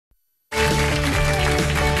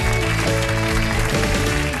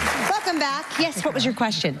Yes, what was your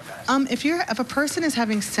question? If a person is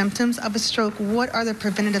having symptoms of a stroke, what are the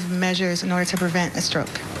preventative measures in order to prevent a stroke?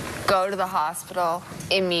 Go to the hospital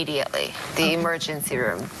immediately, the emergency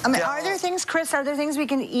room. I mean, are there things, Chris, are there things we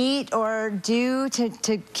can eat or do to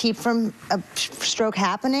keep from a stroke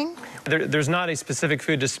happening? There's not a specific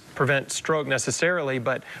food to prevent stroke necessarily,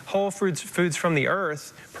 but whole foods from the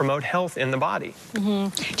earth promote health in the body.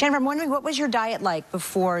 Jennifer, I'm wondering, what was your diet like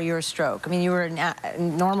before your stroke? I mean, you were a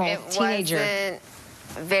normal teenager. It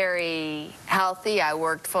wasn't very healthy. I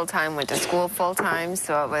worked full-time, went to school full-time,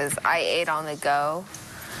 so I ate on the go.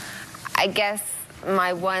 I guess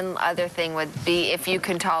my one other thing would be, if you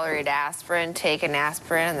can tolerate aspirin, take an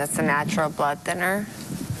aspirin. That's a natural blood thinner.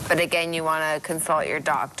 But again, you want to consult your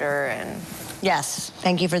doctor and... Yes,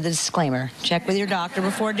 thank you for the disclaimer. Check with your doctor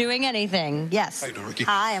before doing anything. Yes. How you doing, Ricki?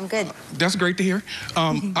 Hi, I'm good. That's great to hear.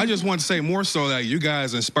 I just want to say more so that you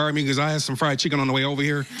guys inspired me because I had some fried chicken on the way over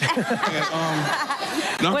here.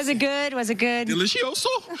 And, was it good? Was it good? Delicioso.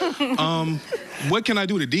 What can I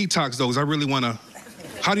do to detox those? I really want to...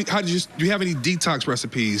 do you have any detox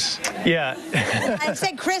recipes? Yeah. I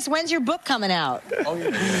said, Chris, when's your book coming out? Oh, yeah.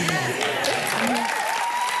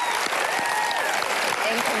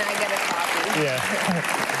 And can I get a copy?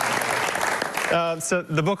 Yeah. So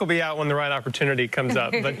the book will be out when the right opportunity comes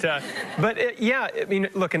up. Yeah, I mean,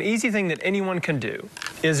 look, an easy thing that anyone can do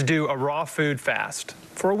is do a raw food fast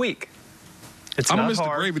for a week. It's I'm not gonna miss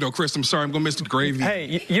hard. the gravy, though, Chris. I'm sorry, I'm gonna miss the gravy.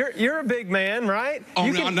 Hey, you're a big man, right? Oh,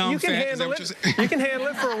 you no, can handle it. You can handle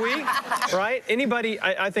it for a week, right? Anybody,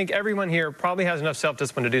 I think everyone here probably has enough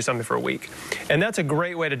self-discipline to do something for a week, and that's a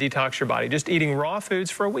great way to detox your body. Just eating raw foods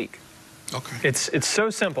for a week. Okay. It's so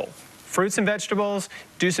simple. Fruits and vegetables.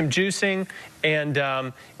 Do some juicing, and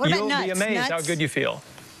you'll be amazed how good you feel.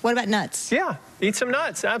 What about nuts? Yeah, eat some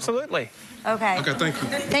nuts. Absolutely. Okay. Okay, thank you.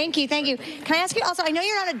 Thank you, thank you. Can I ask you also, I know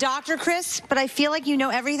you're not a doctor, Chris, but I feel like you know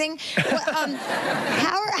everything.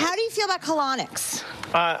 How do you feel about colonics?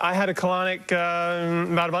 I had a colonic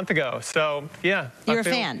about a month ago, so yeah. You're a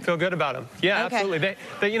fan? Feel good about them. Yeah, okay. Absolutely.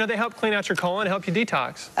 They help clean out your colon, help you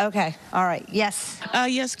detox. Okay, all right, yes.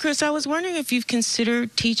 Yes, Chris, I was wondering if you've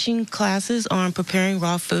considered teaching classes on preparing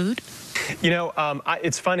raw food. You know,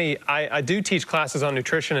 it's funny, I do teach classes on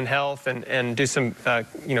nutrition and health and do some,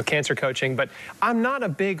 cancer coaching, but I'm not a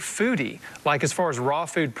big foodie. Like, as far as raw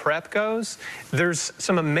food prep goes, there's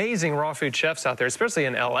some amazing raw food chefs out there, especially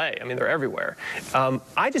in LA. I mean, they're everywhere.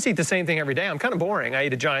 I just eat the same thing every day. I'm kind of boring. I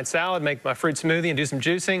eat a giant salad, make my fruit smoothie, and do some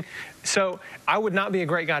juicing. So I would not be a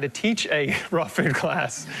great guy to teach a raw food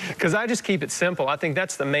class because I just keep it simple. I think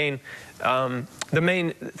that's the main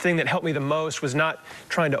thing that helped me the most was not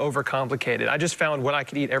trying to overcomplicate it. I just found what I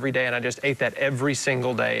could eat every day, and I just ate that every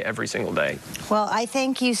single day, every single day. Well, I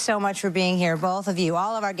thank you so much for being here, both of you,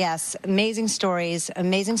 all of our guests. Amazing stories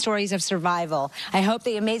of survival. I hope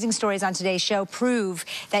the amazing stories on today's show prove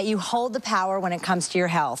that you hold the power when it comes to your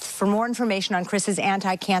health. For more information on Chris's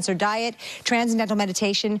anti-cancer diet, transcendental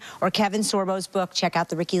meditation, or Kevin Sorbo's book, check out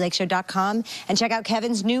therickiLakeshow.com and check out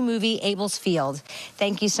Kevin's new movie, Abel's Field.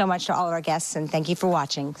 Thank you so much to all of our guests, and thank you for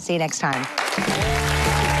watching. See you next time.